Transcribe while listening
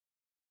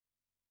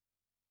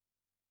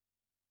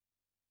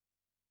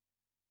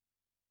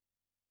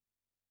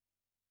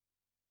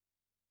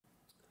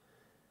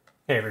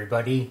Hey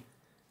everybody.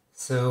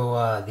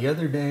 The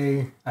other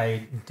day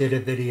I did a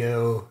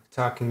video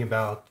talking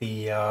about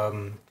the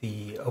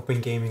Open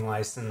Gaming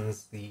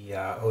License, the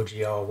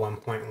OGL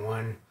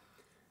 1.1.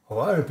 A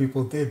lot of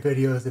people did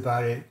videos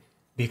about it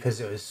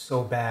because it was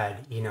so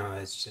bad.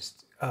 It's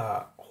just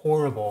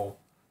horrible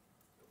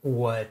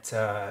what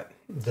the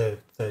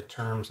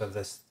terms of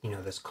this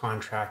this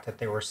contract that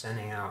they were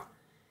sending out,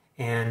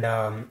 and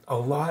a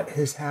lot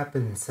has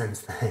happened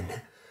since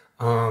then.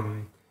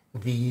 Um,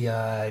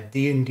 the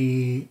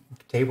D&D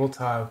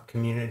tabletop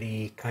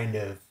community kind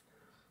of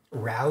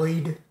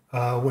rallied,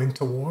 went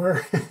to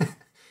war,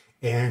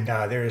 and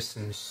there's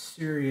some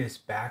serious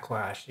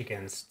backlash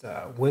against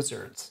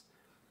wizards.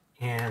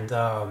 And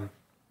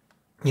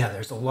yeah,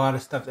 there's a lot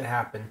of stuff that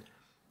happened.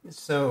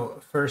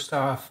 So first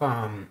off,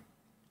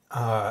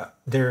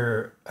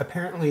 there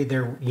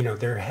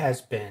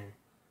has been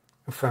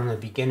from the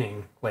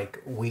beginning,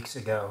 like weeks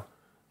ago,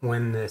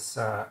 when this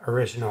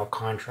original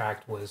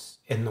contract was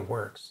in the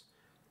works.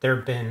 There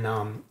have been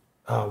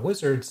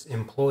Wizards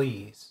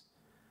employees,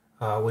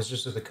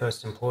 Wizards of the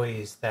Coast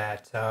employees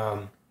that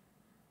have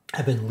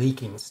been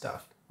leaking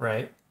stuff,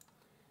 right?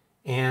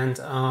 And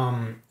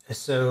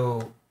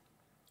so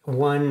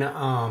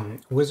one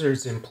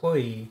Wizards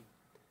employee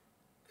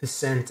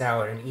sent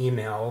out an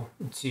email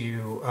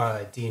to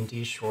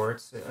D&D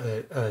Shorts,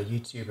 a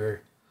YouTuber,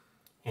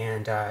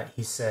 and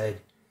he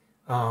said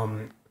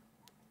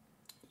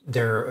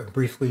they're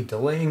briefly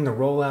delaying the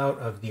rollout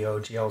of the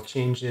OGL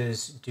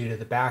changes due to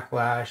the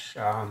backlash.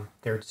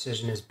 Their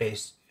decision is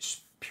based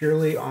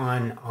purely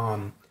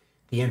on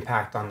the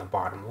impact on the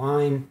bottom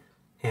line,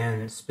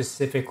 and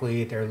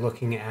specifically they're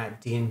looking at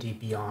D&D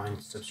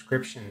Beyond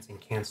subscriptions and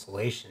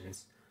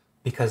cancellations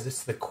because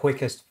it's the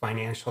quickest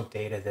financial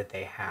data that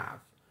they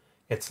have.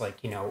 It's like,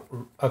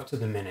 up to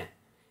the minute.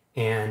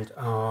 And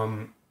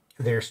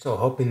they're still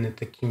hoping that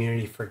the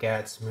community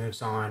forgets,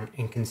 moves on,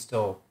 and can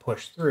still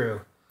push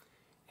through.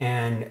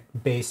 And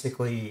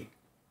basically,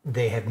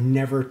 they have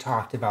never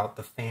talked about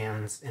the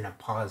fans in a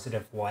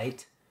positive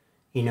light.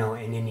 In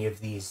any of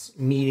these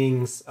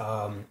meetings,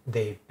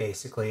 they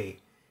basically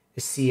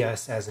see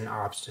us as an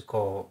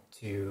obstacle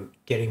to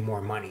getting more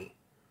money.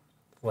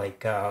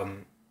 Like, I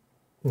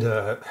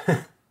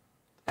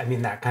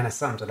mean, that kind of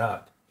sums it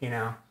up,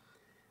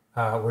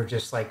 we're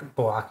just like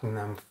blocking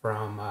them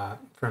from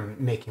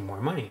making more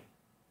money.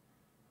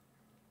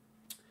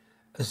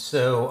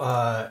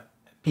 So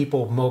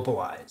people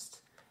mobilized.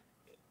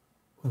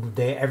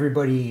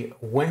 Everybody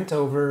went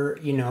over.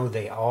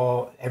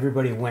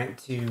 Everybody went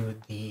to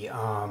the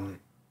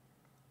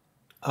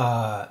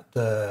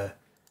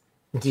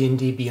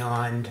D&D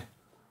Beyond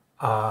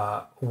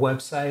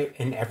website,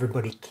 and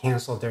everybody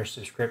canceled their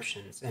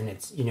subscriptions. And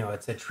it's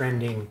a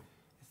trending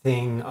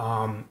thing.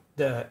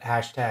 The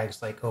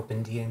hashtags like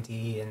Open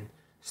D&D and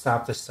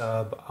Stop the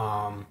Sub,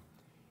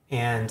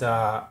 and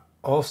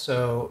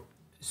also,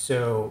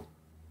 so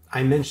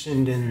I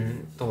mentioned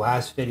in the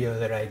last video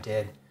that I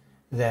did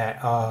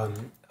that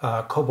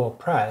Kobold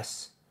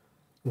Press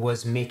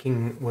was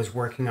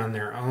working on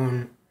their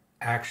own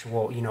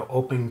actual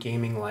open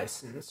gaming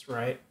license,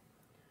 right?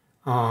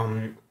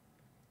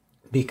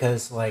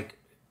 Because like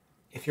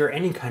if you're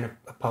any kind of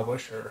a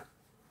publisher,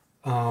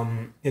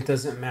 it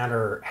doesn't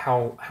matter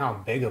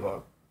how big of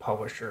a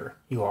publisher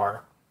you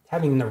are,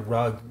 having the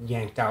rug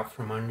yanked out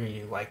from under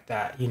you like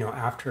that,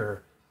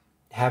 after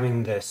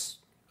having this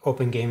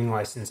open gaming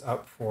license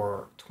up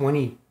for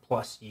 20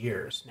 plus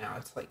years now.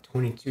 It's like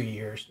 22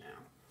 years now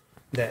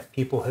that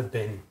people have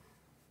been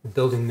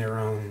building their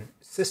own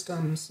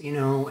systems,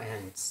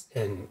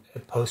 and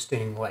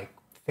posting like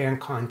fan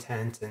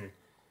content and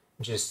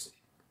just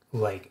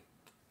like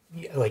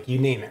you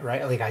name it,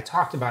 right? Like I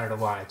talked about it a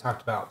lot. I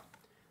talked about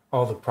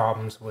all the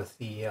problems with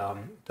the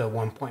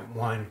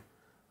 1.1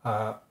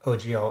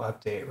 OGL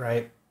update,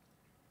 right?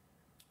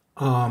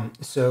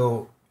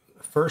 So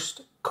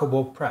first,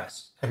 Kobold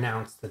Press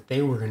announced that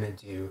they were going to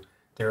do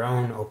their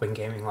own open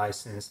gaming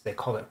license. They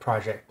called it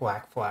Project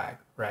Black Flag,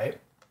 right?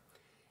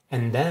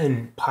 And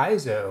then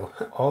Paizo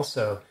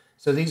also.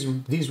 So these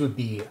would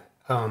be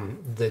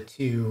the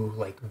two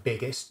like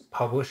biggest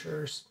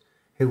publishers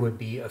who would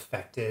be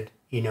affected,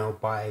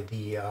 by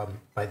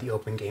the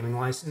open gaming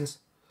license.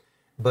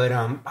 But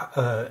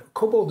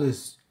Kobold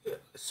is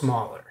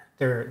smaller.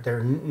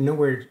 They're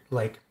nowhere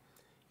like,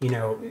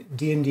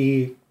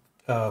 D&D,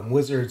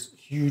 Wizards,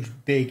 huge,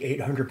 big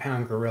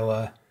 800-pound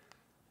gorilla.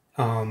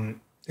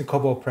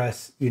 Kobold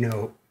Press,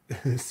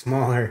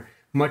 smaller,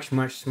 much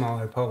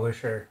smaller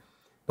publisher.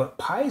 But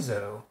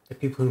Paizo, the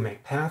people who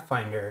make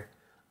Pathfinder,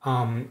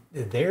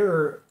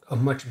 they're a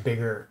much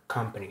bigger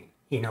company.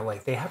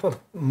 Like they have a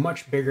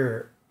much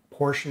bigger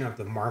portion of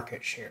the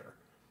market share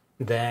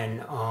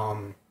than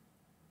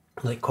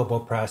like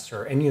Kobold Press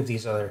or any of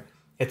these other.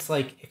 It's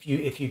like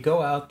if you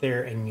go out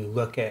there and you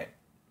look at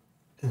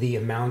the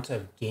amount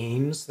of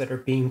games that are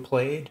being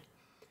played,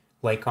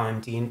 like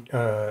on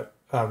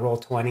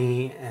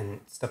Roll20 and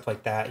stuff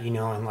like that,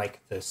 and like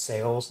the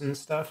sales and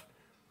stuff,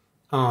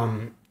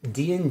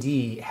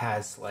 D&D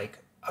has like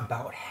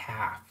about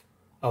half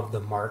of the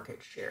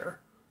market share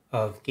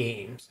of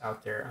games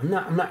out there.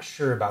 I'm not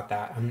sure about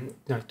that.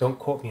 Don't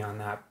quote me on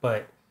that,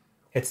 but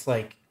it's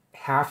like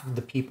half of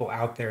the people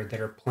out there that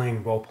are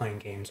playing role-playing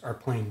games are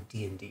playing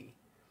D&D.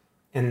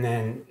 And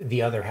then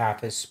the other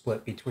half is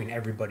split between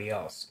everybody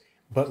else.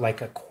 But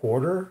like a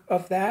quarter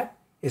of that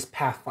is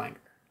Pathfinder.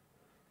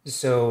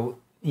 So,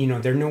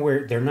 they're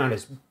not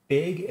as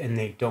big, and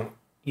they don't,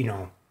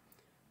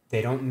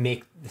 they don't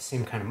make the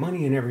same kind of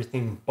money and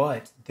everything,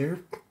 but they're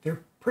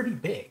pretty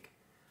big.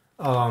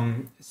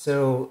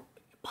 So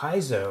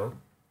Paizo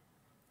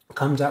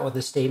comes out with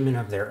a statement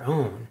of their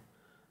own.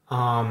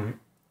 For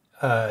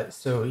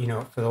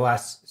the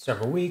last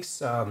several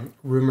weeks,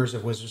 rumors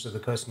of Wizards of the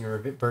Coast new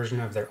version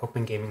of their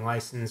open gaming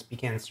license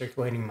began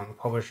circulating among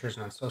publishers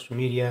and on social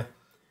media.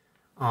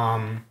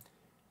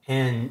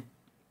 And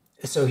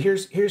so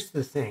here's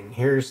the thing.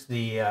 Here's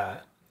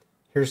the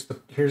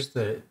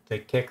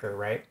kicker,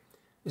 right?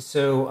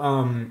 So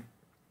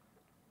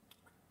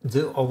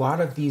a lot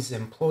of these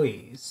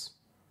employees,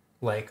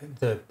 like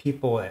the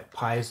people at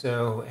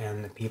Paizo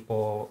and the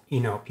people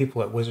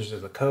at Wizards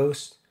of the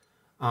Coast,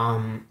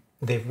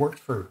 they've worked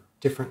for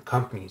different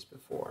companies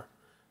before.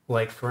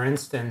 Like, for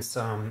instance,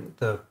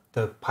 the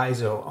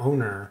Paizo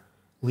owner,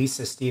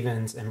 Lisa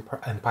Stevens, and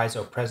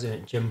Paizo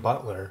president, Jim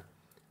Butler,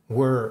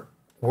 were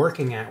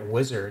working at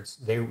Wizards.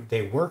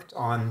 They worked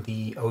on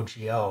the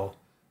OGL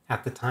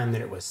at the time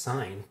that it was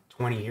signed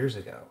 20 years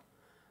ago.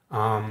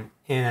 One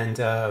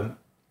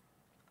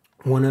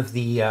of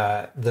the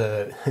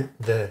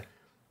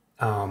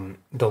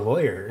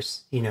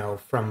lawyers,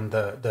 from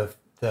the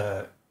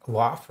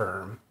law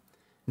firm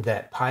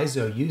that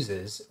Paizo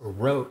uses,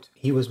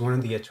 he was one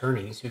of the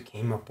attorneys who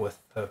came up with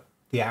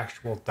the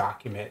actual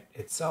document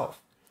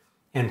itself.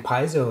 And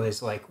Paizo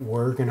is like,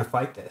 we're going to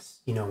fight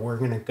this. We're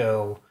going to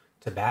go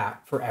to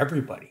bat for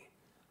everybody.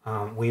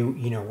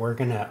 We're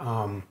going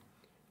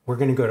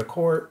to go to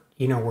court.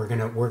 We're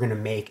going to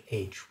make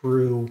a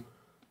true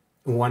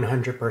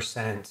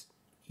 100%,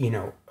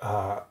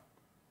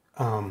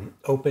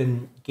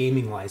 open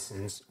gaming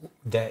license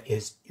that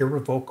is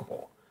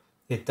irrevocable.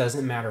 It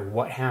doesn't matter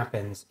what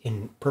happens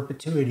in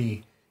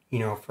perpetuity,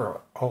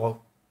 for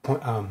all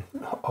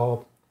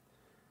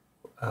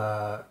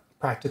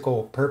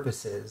practical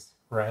purposes,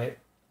 right?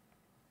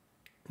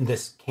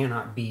 This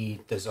cannot be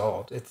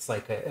dissolved. It's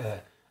like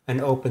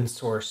an open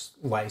source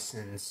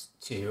license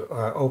to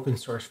open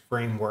source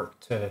framework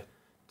to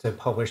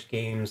publish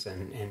games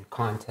and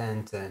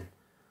content and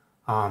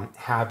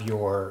have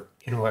your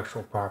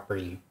intellectual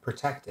property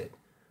protected,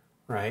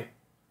 right?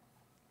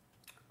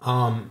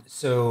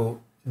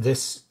 So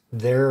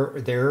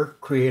their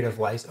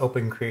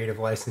open creative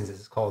license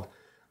is called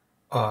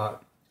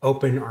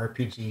Open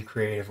RPG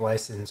Creative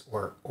License,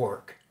 or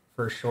ORC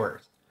for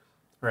short,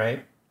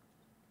 right?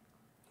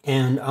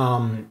 And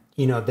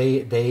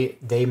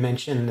they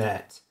mentioned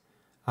that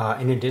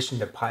in addition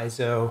to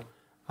Paizo,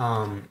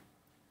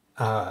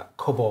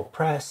 Cobalt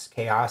Press,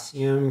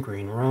 Chaosium,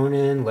 Green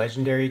Ronin,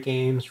 Legendary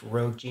Games,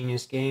 Rogue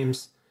Genius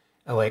Games,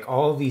 like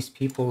all of these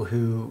people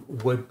who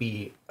would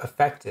be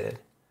affected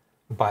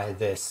by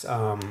this,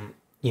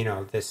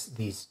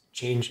 these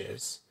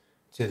changes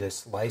to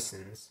this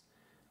license,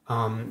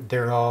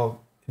 they're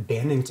all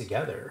banding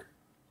together,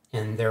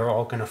 and they're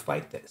all going to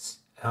fight this.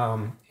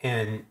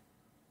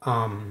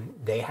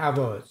 They have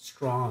a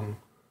strong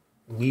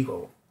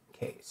legal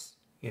case,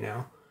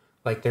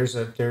 like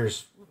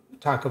there's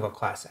talk of a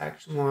class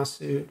action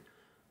lawsuit.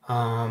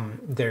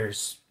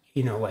 There's,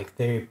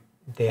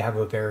 they have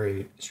a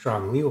very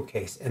strong legal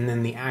case. And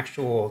then the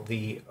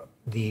 1.1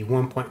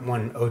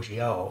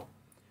 OGL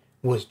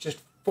was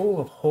just full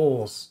of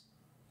holes,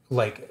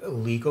 like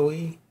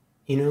legally,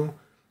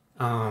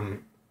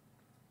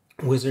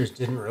 Wizards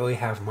didn't really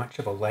have much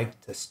of a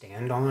leg to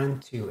stand on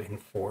to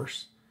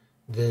enforce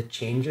the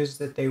changes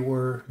that they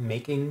were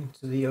making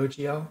to the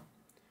OGL.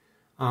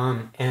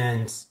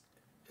 And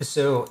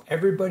so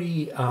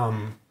everybody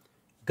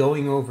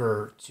going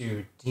over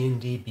to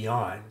D&D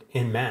Beyond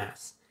en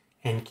masse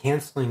and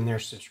canceling their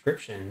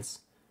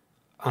subscriptions,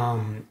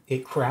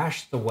 it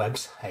crashed the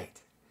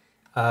website.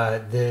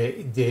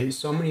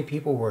 So many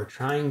people were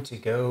trying to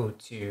go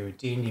to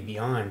D&D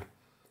Beyond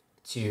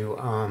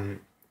to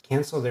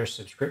cancel their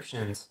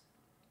subscriptions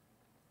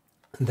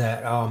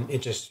that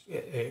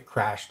it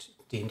crashed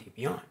D&D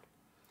Beyond.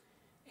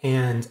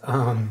 And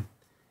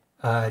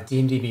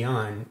D&D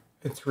Beyond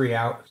 3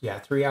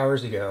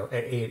 hours ago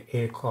at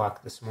 8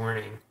 o'clock this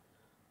morning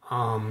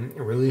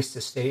released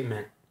a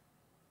statement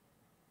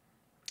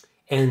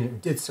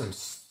and did some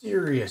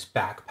serious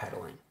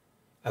backpedaling,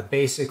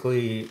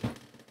 basically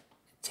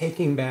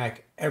taking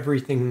back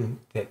everything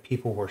that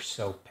people were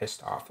so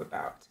pissed off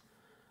about.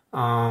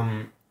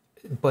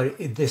 But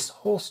this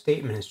whole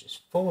statement is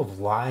just full of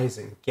lies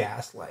and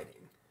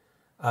gaslighting.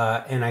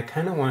 And I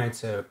kind of wanted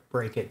to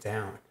break it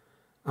down.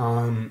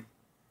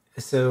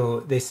 So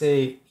they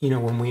say,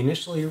 when we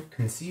initially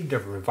conceived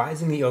of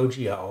revising the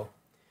OGL,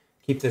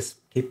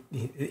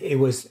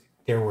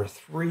 there were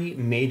 3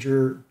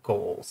 major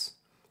goals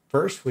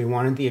First, we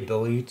wanted the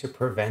ability to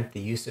prevent the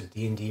use of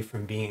D&D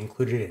from being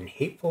included in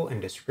hateful and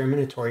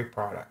discriminatory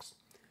products.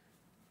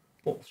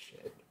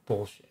 Bullshit.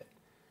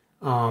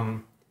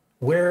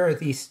 Where are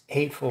these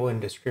hateful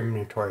and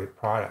discriminatory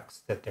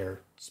products that they're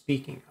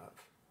speaking of?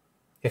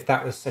 If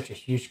that was such a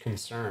huge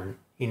concern,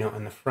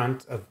 in the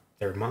front of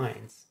their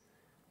minds,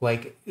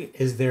 like,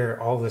 is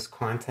there all this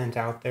content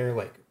out there?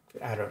 Like,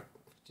 I don't,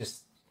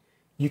 just,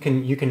 you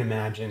can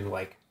imagine,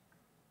 like,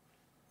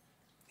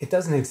 it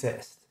doesn't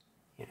exist,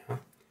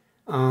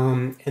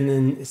 And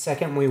then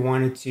second, we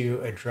wanted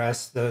to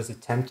address those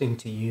attempting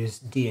to use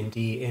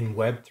D&D in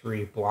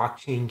Web3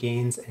 blockchain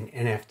gains and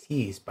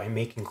NFTs by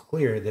making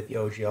clear that the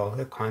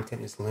OGL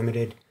content is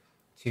limited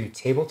to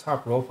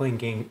tabletop role-playing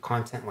game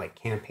content like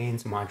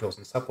campaigns, modules,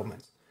 and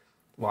supplements.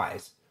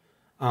 Lies.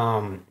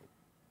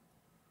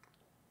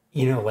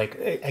 Like,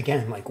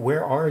 again, like,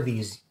 where are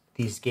these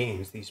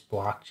games, these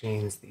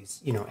blockchains,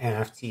 these,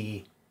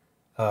 NFT,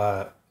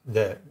 the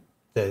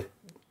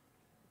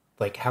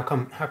like, how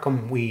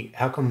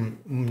come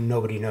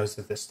nobody knows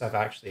that this stuff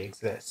actually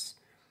exists?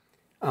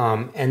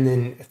 And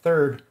then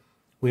third,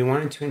 we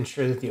wanted to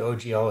ensure that the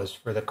OGL is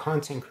for the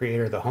content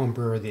creator, the home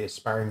brewer, the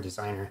aspiring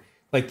designer.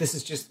 Like, this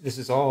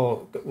is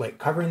all, like,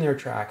 covering their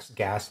tracks,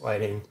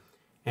 gaslighting,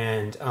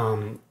 and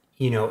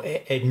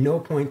at no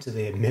point do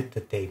they admit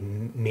that they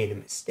made a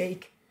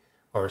mistake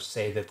or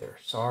say that they're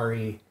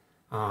sorry.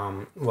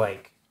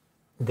 Like,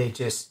 they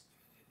just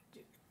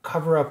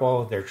cover up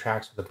all of their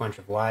tracks with a bunch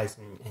of lies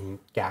and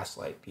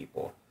gaslight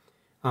people.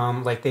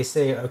 Like, they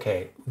say,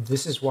 okay,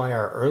 this is why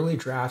our early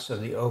drafts of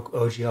the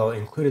OGL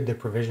included the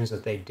provisions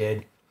that they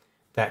did.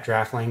 That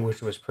draft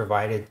language was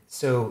provided.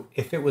 So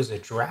if it was a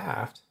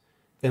draft,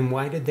 then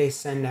why did they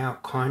send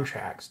out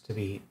contracts to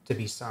be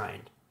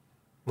signed?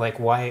 Like,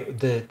 why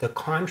the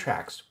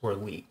contracts were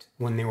leaked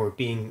when they were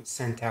being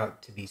sent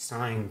out to be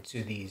signed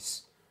to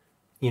these,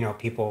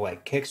 people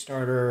like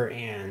Kickstarter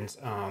and,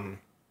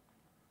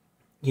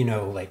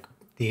 like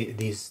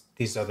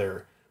these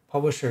other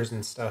publishers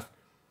and stuff.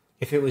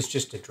 If it was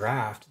just a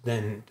draft,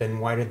 then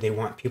why did they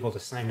want people to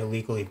sign a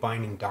legally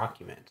binding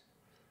document?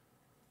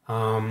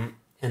 And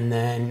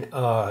then,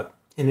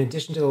 in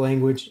addition to the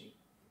language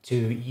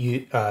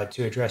to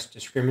address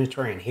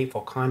discriminatory and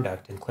hateful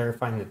conduct and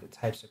clarifying that the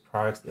types of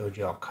products the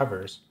OGL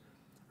covers,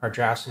 our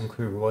drafts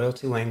include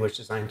royalty language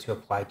designed to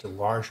apply to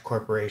large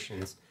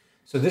corporations.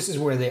 So this is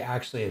where they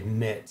actually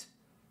admit,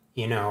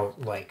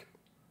 like,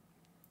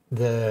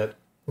 the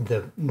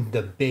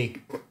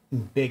big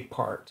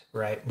part,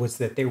 right, was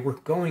that they were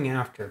going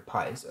after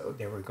Paizo,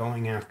 they were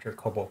going after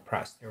Cobalt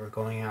Press, they were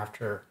going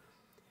after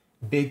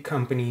big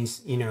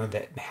companies,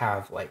 that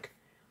have like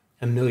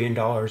 $1 million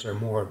or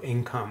more of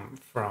income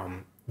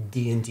from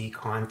D&D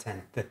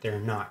content that they're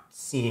not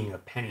seeing a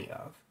penny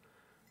of,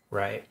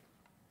 right?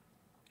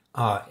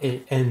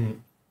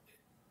 Including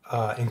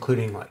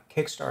like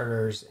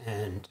Kickstarters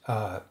and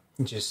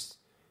just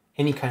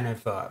any kind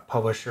of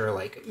publisher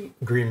like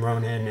Green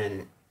Ronin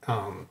and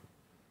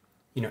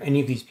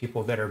any of these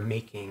people that are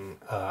making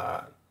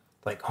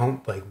like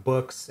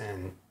books,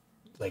 and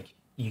like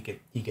you get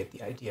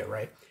the idea,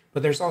 right?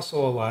 But there's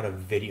also a lot of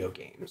video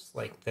games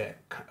like that.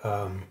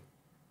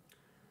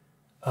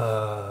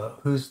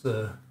 Who's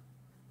the,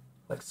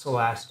 like,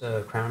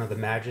 Solasta, Crown of the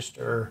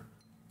Magister,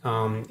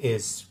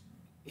 is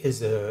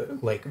a,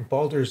 like,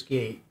 Baldur's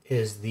Gate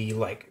is the,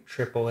 like,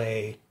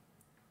 AAA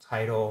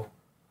title.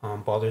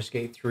 Baldur's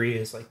Gate 3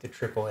 is like the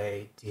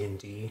AAA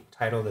D&D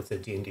title. That's a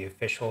D&D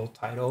official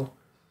title.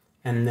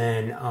 And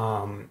then,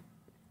 and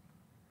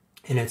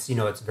it's,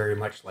 it's very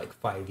much like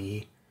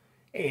 5e.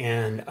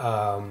 And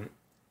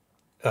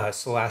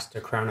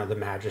Solasta, Crown of the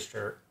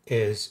Magister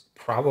is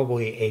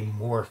probably a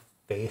more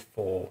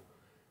faithful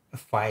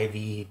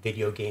 5e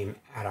video game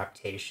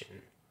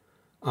adaptation.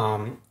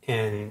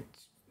 And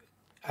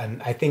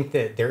I think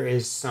that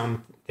there's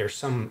something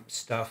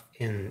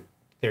in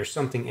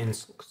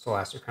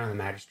Solasta, Crown of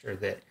the Magister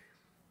that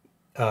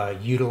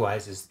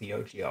utilizes the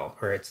OGL,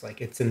 or it's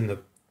in the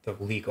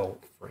legal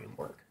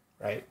framework,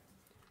 right?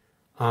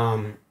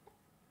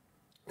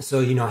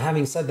 So,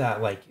 having said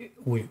that, like,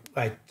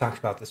 I talked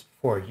about this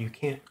before, you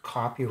can't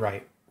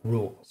copyright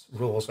rules.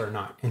 Rules are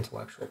not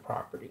intellectual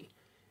property.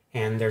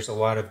 And there's a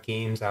lot of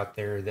games out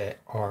there that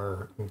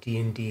are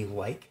D&D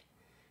like,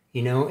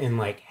 in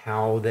like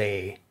how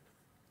they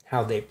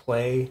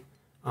play.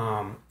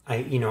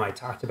 I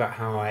talked about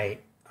how I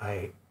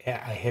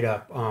hit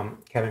up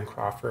Kevin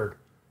Crawford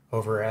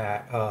over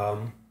at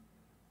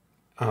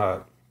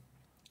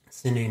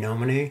Cine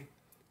Nomine,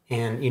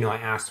 and I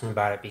asked him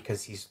about it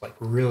because he's like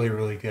really,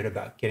 really good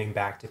about getting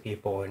back to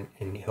people,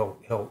 and he'll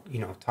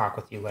talk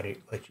with you, let you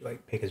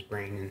like pick his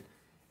brain and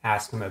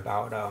ask him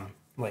about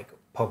like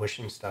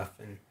publishing stuff,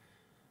 and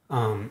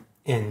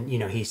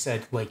he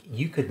said, like,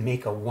 you could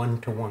make a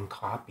 1-to-1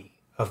 copy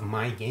of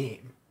my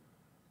game.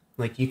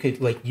 Like, you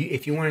could, like,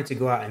 if you wanted to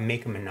go out and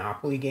make a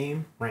Monopoly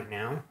game right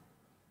now,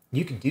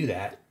 you could do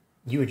that.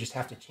 You would just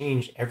have to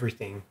change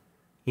everything,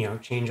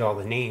 change all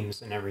the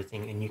names and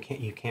everything, and you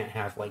can't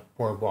have like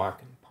Boardwalk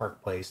and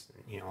Park Place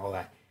and all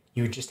that.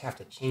 You would just have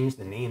to change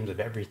the names of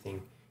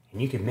everything,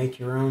 and you can make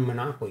your own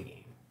Monopoly game.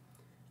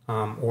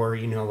 Or,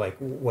 you know, like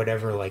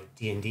whatever, like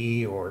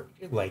D&D, or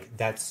like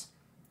that's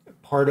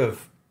part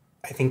of,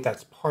 I think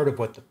that's part of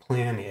what the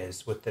plan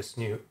is with this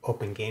new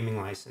open gaming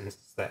license,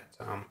 is that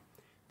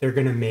they're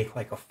going to make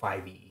like a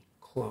 5e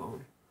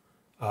clone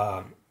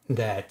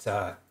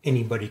that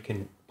anybody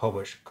can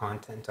publish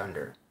content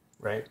under,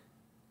 right?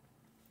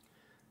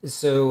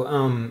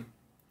 So,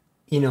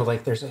 you know,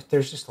 like there's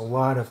just a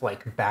lot of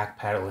like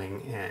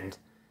backpedaling and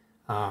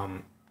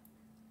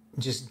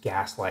just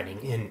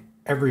gaslighting in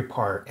every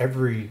part,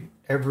 everything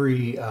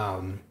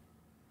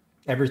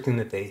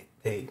that they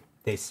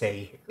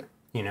say here.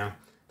 You know,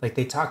 like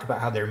they talk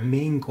about how their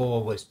main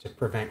goal was to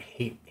prevent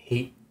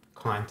hate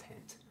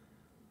content.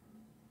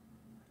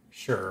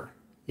 Sure,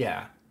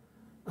 yeah.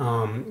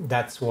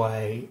 That's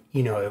why,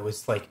 you know, it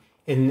was like,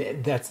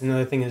 and that's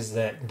another thing, is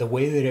that the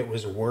way that it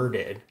was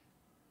worded,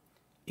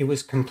 it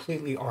was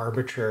completely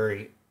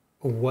arbitrary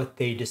what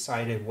they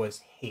decided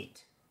was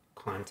hate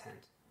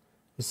content.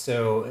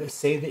 So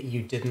say that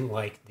you didn't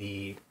like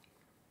the,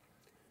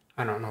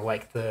 I don't know,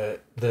 like the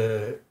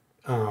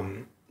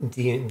one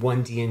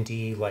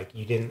D&D, like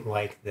you didn't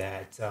like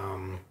that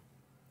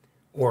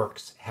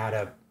orcs had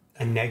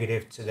a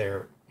negative to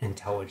their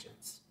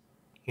intelligence,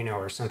 you know,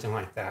 or something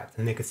like that.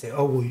 Then they could say,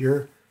 oh well,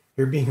 you're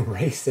being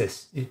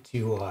racist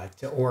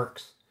to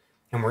orcs,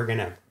 and we're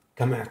gonna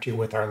come after you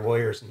with our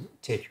lawyers and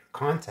take your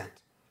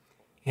content.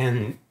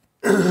 And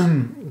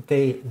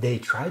they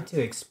tried to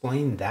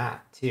explain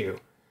that too.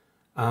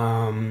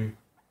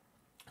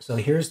 So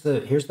here's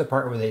the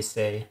part where they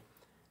say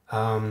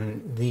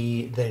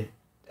the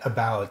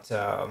about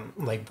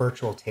like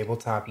virtual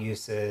tabletop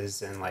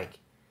uses and like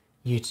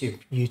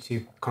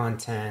YouTube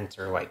content,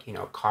 or like, you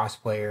know,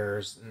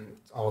 cosplayers and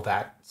all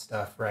that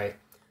stuff, right?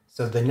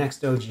 So the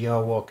next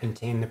OGL will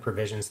contain the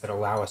provisions that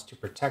allow us to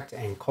protect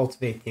and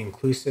cultivate the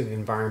inclusive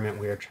environment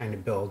we are trying to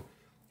build,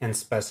 and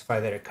specify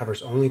that it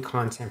covers only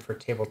content for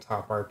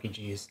tabletop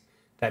RPGs.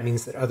 That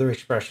means that other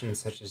expressions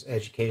such as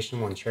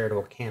educational and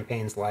charitable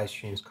campaigns, live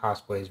streams,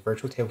 cosplays,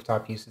 virtual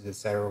tabletop uses,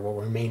 etc.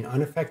 will remain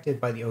unaffected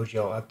by the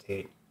OGL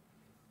update.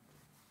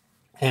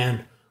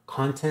 And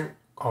content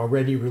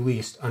already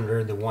released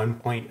under the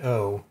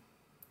 1.0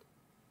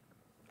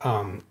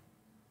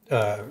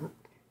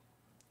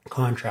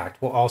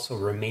 contract will also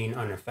remain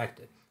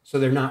unaffected. So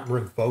they're not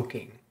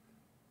revoking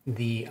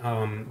the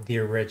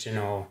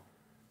original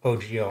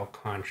OGL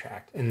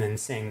contract and then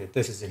saying that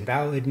this is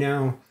invalid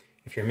now.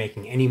 If you're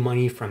making any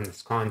money from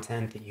this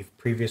content that you've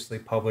previously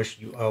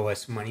published, you owe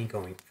us money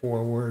going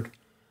forward.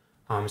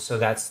 So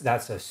that's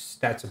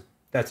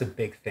a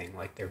big thing.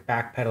 Like they're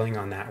backpedaling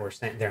on that.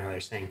 They're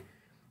saying,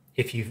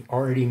 if you've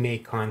already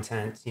made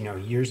content, you know,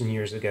 years and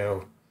years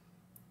ago,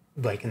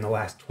 like in the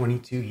last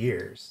 22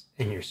 years,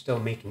 and you're still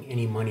making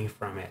any money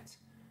from it,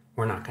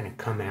 we're not going to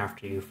come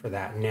after you for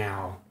that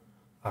now,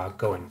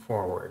 going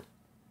forward,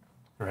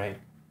 right?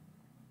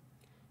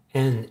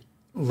 And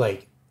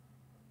like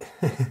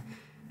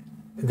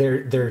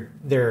they're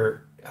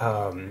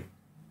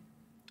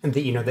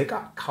you know, they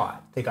got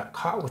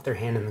caught with their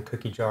hand in the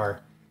cookie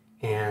jar,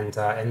 and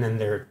then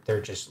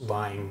they're just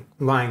lying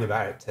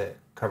about it to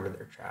cover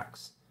their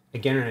tracks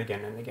again and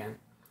again and again.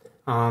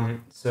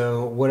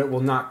 So what it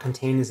will not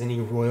contain is any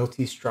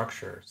royalty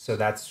structure. So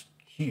that's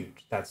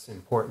huge. That's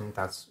important.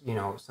 That's, you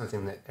know,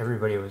 something that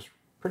everybody was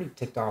pretty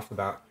ticked off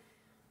about.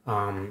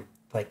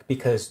 Like,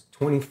 because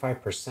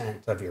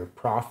 25% of your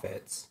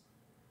profits,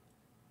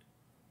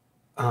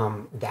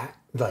 that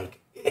like,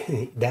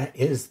 that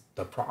is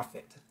the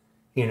profit,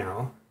 you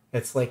know.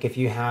 It's like if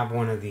you have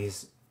one of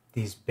these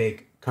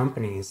big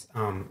companies,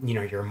 you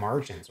know, your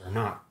margins are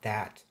not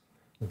that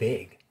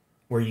big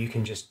where you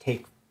can just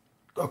take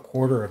a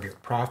quarter of your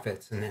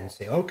profits and then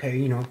say, okay,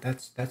 you know,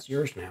 that's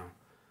yours now.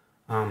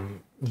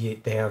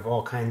 They have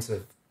all kinds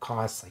of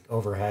costs like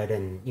overhead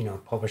and, you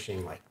know,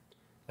 publishing, like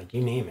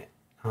you name it.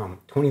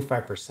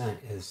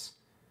 25%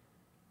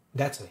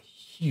 that's a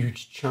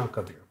huge chunk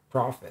of your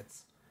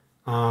profits.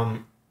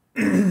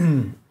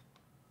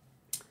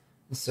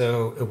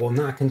 So it will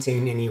not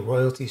contain any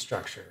royalty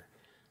structure.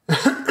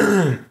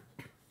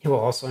 It will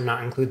also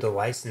not include the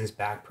license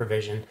back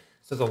provision.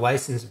 So the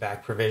license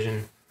back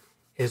provision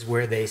is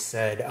where they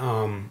said,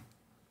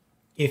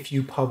 if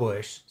you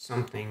publish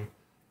something,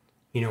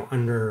 you know,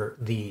 under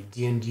the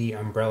D&D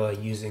umbrella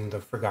using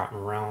the Forgotten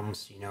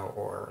Realms, you know,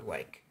 or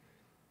like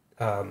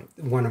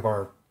one of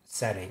our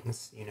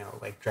settings, you know,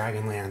 like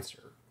Dragonlance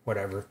or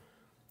whatever,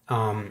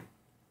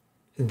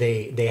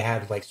 they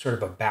had like sort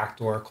of a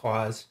backdoor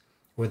clause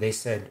where they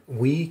said,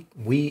 we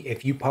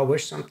if you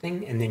publish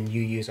something and then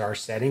you use our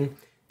setting,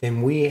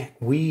 then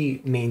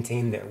we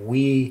maintain that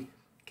we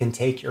can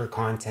take your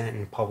content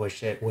and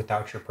publish it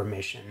without your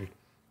permission.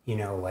 You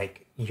know,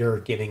 like you're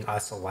giving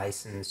us a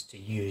license to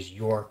use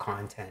your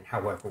content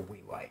however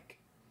we like.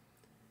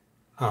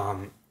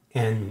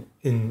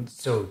 And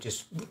so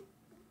just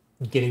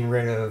getting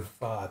rid of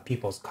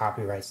people's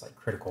copyrights, like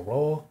Critical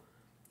Role,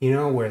 you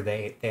know, where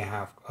they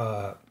have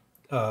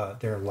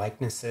their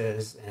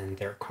likenesses and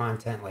their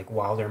content, like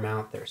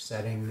Wildermount, their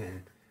setting,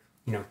 and,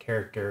 you know,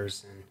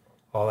 characters and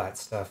all that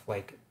stuff.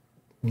 Like,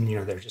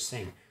 they're just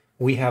saying,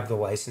 we have the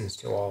license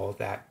to all of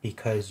that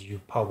because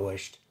you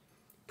published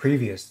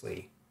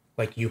previously,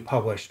 like you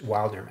published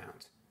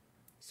Wildermount.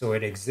 So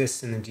it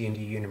exists in the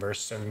D&D universe.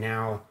 So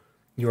now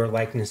your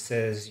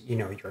likenesses,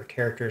 your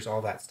characters,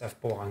 all that stuff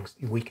belongs.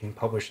 We can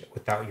publish it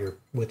without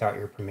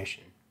your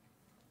permission.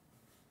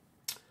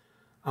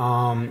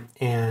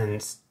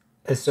 And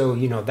so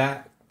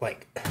that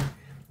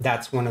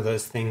that's one of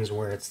those things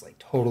where it's like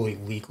totally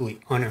legally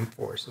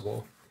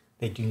unenforceable.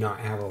 They do not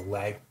have a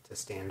leg to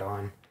stand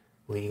on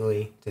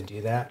legally to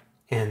do that.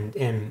 And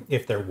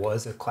if there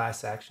was a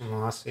class action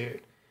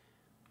lawsuit,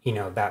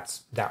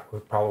 that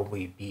would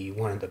probably be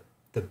one of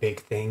the big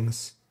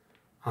things.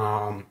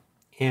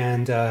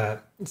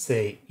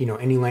 Say,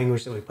 any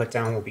language that we put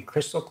down will be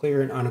crystal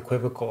clear and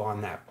unequivocal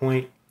on that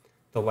point.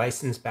 The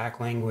license back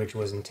language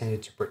was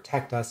intended to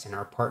protect us and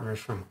our partners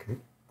from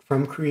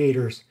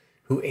creators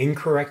who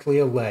incorrectly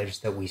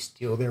allege that we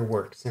steal their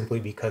work simply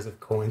because of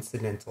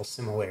coincidental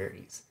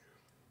similarities.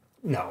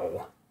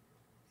 No.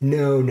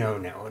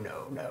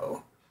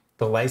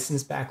 The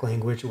license back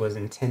language was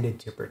intended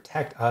to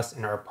protect us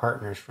and our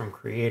partners from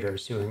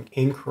creators who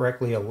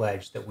incorrectly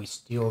allege that we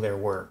steal their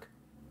work.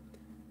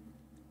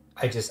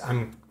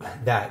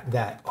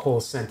 That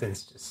whole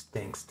sentence just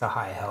stinks to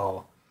high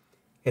hell.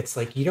 It's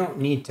like, you don't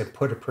need to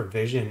put a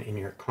provision in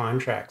your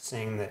contract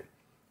saying that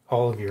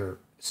all of your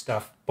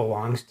stuff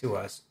belongs to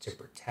us to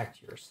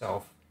protect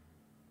yourself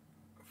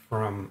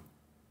from...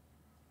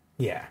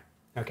 Yeah,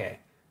 okay.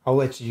 I'll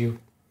let you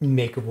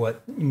make of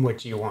what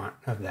you want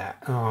of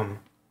that.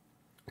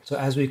 So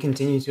as we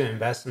continue to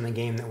invest in the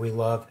game that we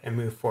love and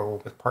move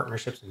forward with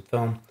partnerships in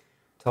film,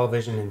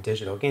 television, and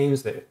digital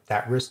games,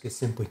 that risk is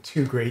simply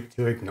too great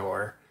to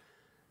ignore.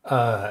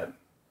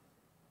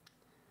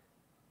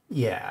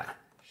 Yeah,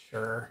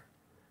 sure.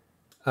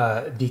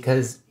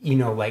 Because,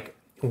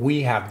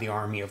 we have the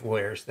army of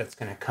lawyers that's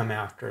going to come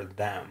after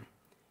them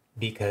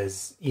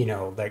because,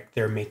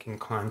 they're making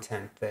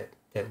content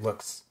that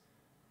looks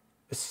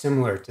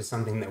similar to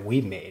something that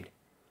we made.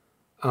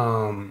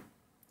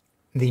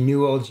 The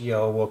new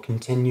LGL will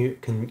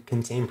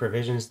contain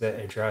provisions that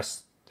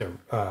address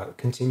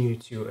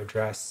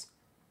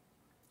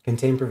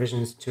contain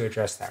provisions to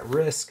address that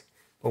risk,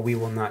 but we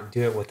will not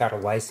do it without a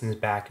license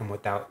back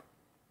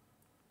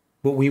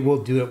but we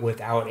will do it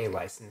without a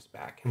license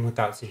back and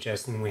without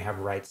suggesting we have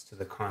rights to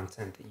the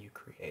content that you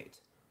create.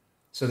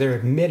 So they're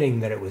admitting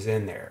that it was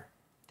in there.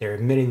 They're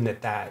admitting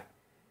that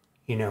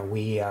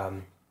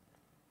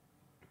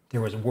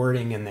there was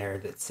wording in there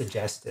that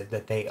suggested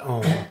that they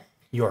own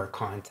your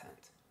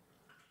content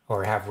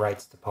or have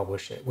rights to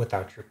publish it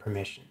without your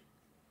permission.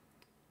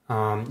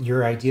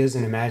 Your ideas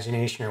and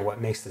imagination are what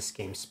makes this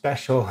game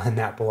special, and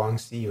that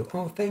belongs to you.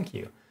 Oh, thank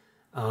you.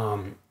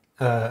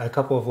 A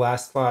couple of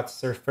last thoughts.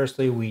 So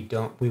firstly, we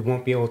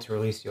won't be able to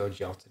release the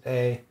OGL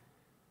today.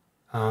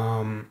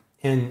 And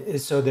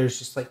so there's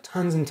just like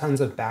tons and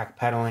tons of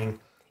backpedaling,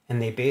 and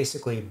they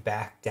basically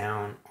back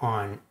down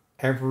on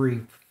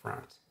every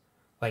front,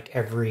 like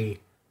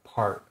every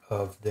part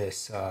of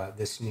this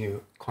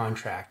new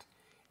contract.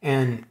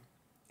 And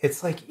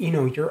it's like,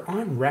 you're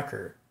on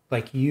record.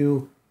 Like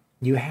you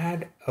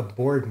had a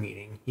board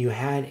meeting, you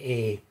had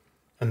a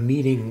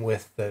meeting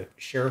with the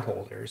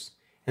shareholders,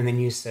 and then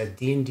you said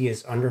D&D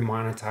is under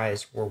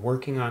monetized. We're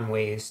working on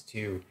ways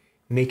to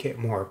make it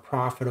more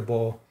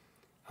profitable.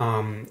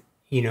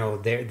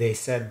 They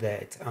said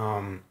that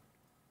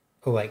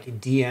like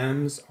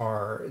DMs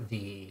are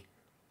the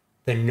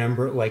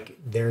number, like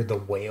they're the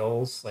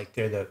whales, like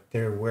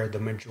they're where the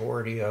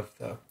majority of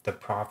the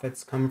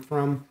profits come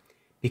from,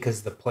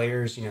 because the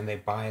players, they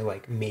buy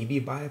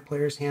a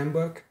player's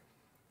handbook,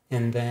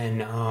 and then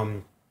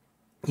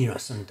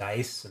some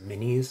dice, some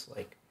minis,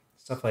 like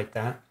stuff like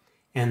that.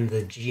 And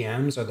the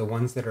GMs are the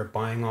ones that are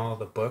buying all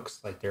the books,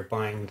 like they're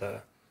buying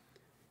the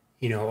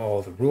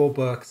all the rule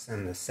books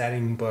and the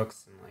setting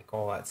books and like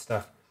all that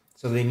stuff.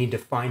 So they need to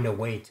find a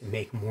way to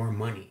make more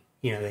money.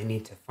 They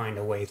need to find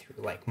a way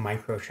through like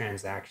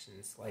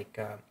microtransactions, like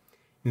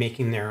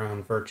making their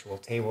own virtual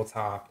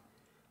tabletop.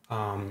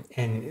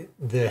 And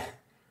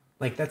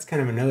that's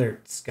kind of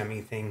another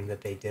scummy thing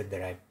that they did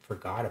that I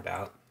forgot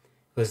about,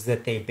 was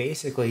that they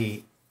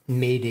basically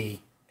made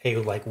a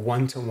like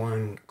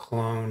one-to-one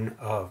clone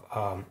of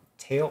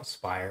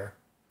Tailspire,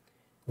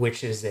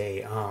 which is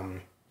a I'll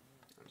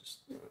just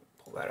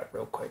pull that up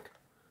real quick.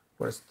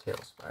 What is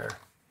Tailspire?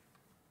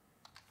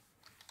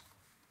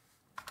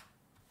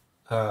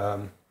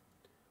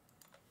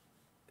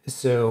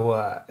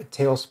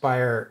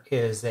 Tailspire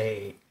is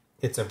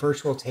it's a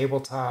virtual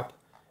tabletop,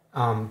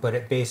 but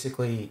it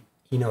basically,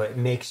 it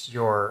makes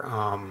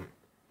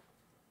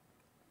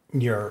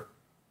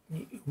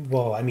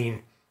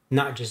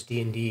not just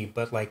D&D,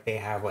 but like they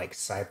have like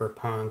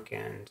Cyberpunk,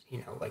 and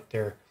like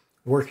they're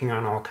working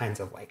on all kinds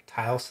of like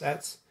tile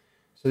sets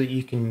so that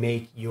you can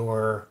make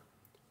your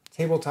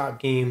tabletop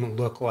game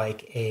look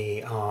like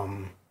a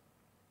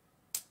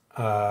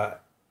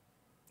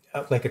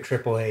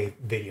AAA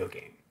video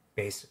game,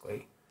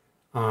 basically.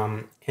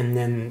 And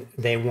then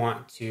they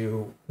want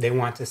to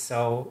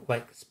sell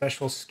like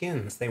special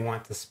skins. They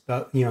want to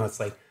spell, it's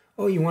like,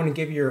 oh, you want to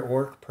give your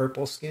orc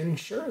purple skin?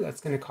 Sure,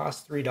 that's going to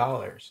cost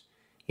 $3.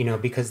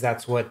 Because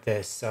that's what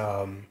this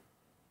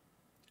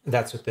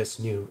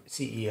new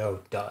CEO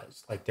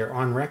does. Like, they're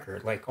on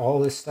record, like all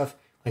this stuff.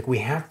 Like, we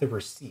have the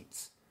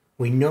receipts.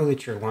 We know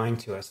that you're lying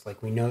to us.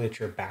 Like, we know that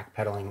you're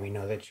backpedaling. We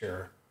know that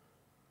you're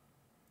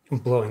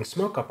blowing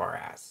smoke up our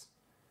ass,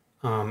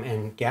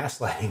 and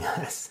gaslighting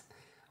us.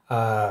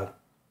 But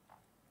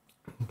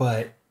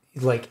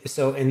like,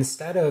 so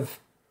instead of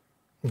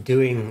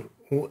doing,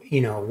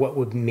 what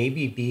would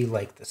maybe be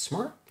like the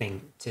smart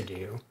thing to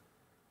do,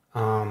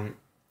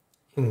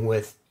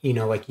 with,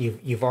 like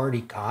you've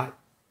already got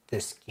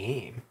this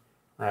game,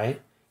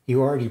 right?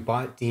 You already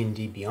bought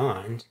D&D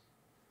Beyond.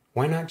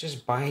 Why not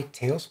just buy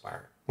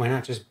Tailspire? Why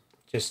not just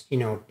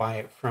buy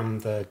it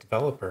from the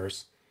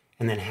developers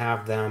and then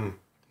have them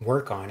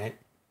work on it,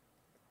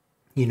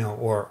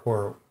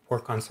 or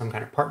work on some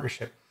kind of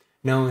partnership?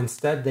 No,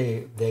 instead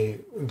they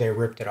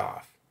ripped it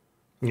off.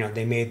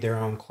 They made their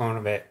own clone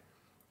of it,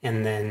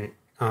 and then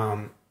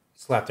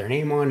slapped their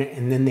name on it,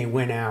 and then they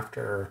went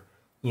after,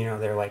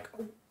 they're like,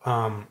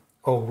 oh,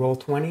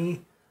 Roll20,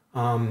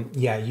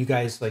 yeah, you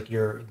guys, like,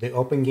 the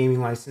open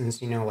gaming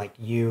license, like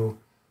you're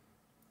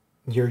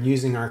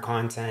using our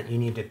content, you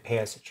need to pay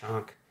us a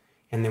chunk,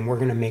 and then we're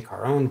going to make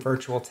our own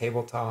virtual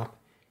tabletop,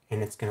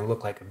 and it's going to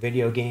look like a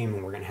video game,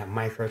 and we're going to have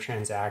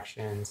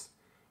microtransactions,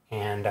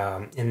 and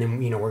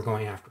then we're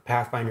going after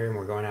Pathfinder, and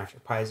we're going after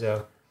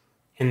Paizo,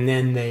 and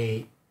then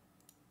they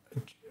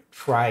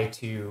try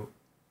to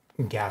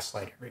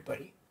gaslight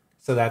everybody.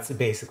 So that's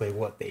basically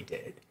what they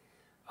did.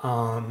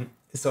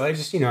 So I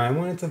just, I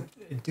wanted to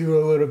do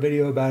a little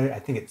video about it. I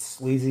think it's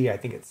sleazy. I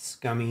think it's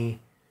scummy.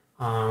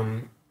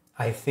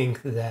 I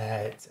think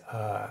that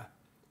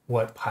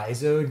what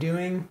Paizo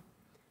doing,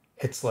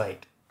 it's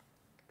like,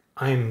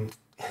 I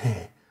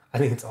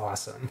think it's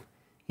awesome.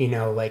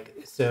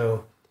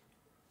 So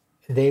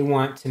they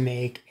want to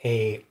make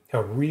a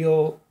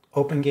real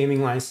open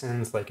gaming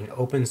license, like an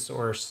open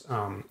source,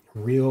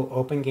 real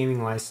open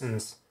gaming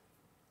license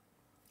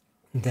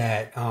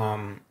that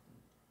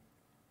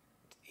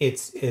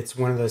it's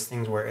one of those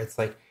things where it's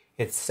like,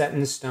 it's set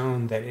in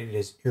stone that it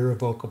is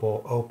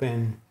irrevocable,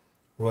 open,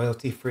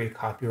 royalty free,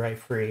 copyright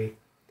free,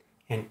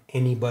 and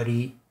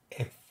anybody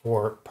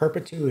for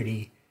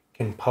perpetuity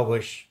can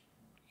publish,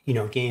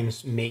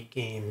 games, make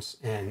games,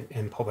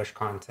 and publish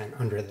content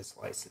under this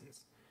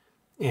license.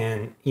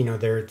 And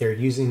they're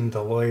using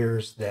the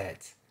lawyers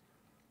that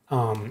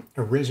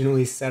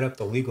originally set up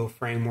the legal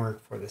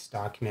framework for this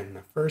document in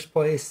the first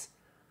place.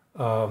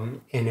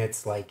 And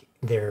it's like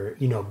they're,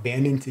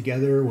 banding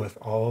together with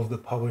all of the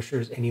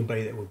publishers,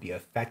 anybody that would be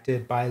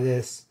affected by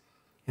this.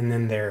 And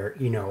then they're,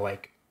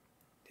 like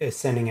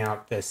sending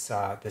out this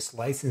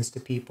license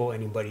to people,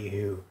 anybody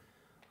who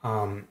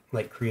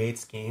like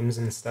creates games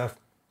and stuff.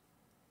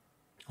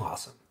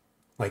 Awesome.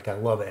 Like, I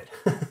love it.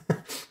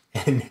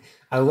 And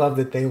I love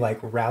that they like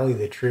rally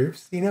the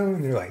troops,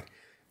 and they're like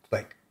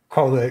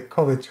call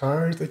the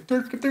charge, like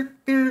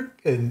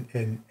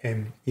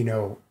and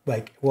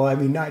like, well, I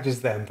mean, not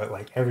just them, but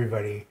like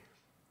everybody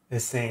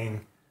is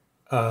saying,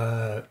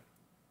 we're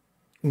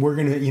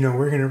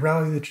gonna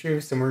rally the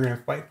troops and we're gonna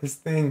fight this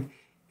thing,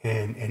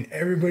 and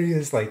everybody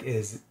is like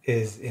is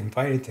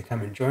invited to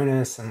come and join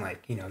us and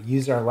like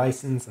use our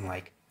license, and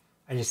like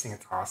I just think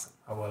it's awesome.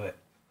 I love it.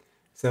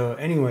 So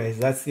anyways,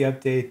 that's the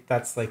update.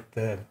 That's like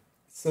the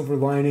silver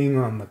lining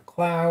on the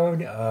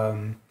cloud,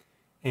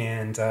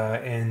 and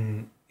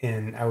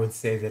I would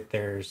say that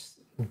there's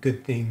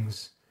good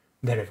things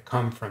that have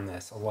come from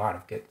this, a lot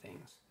of good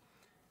things.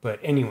 But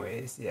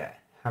anyways, yeah,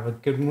 have a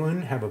good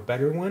one, have a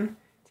better one,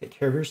 take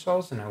care of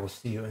yourselves, and I will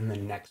see you in the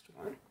next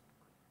one.